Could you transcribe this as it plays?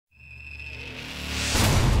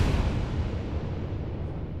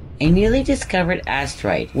a newly discovered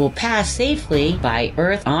asteroid will pass safely by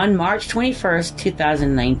Earth on March 21st,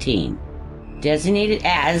 2019. Designated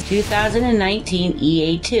as 2019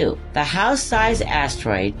 EA2, the house-sized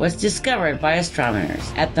asteroid was discovered by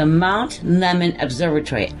astronomers at the Mount Lemmon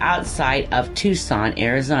Observatory outside of Tucson,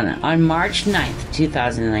 Arizona on March 9th,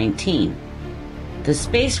 2019. The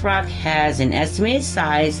space rock has an estimated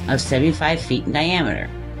size of 75 feet in diameter,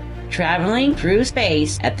 traveling through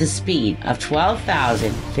space at the speed of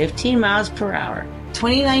 12,015 miles per hour.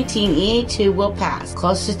 2019 EA2 will pass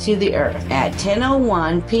closer to the Earth at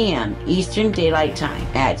 10:01 p.m. Eastern Daylight Time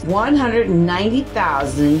at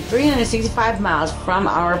 190,365 miles from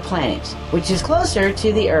our planet, which is closer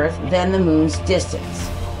to the Earth than the Moon's distance.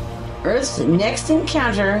 Earth's next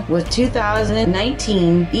encounter with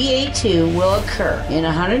 2019 EA2 will occur in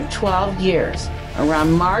 112 years,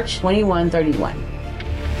 around March 2131.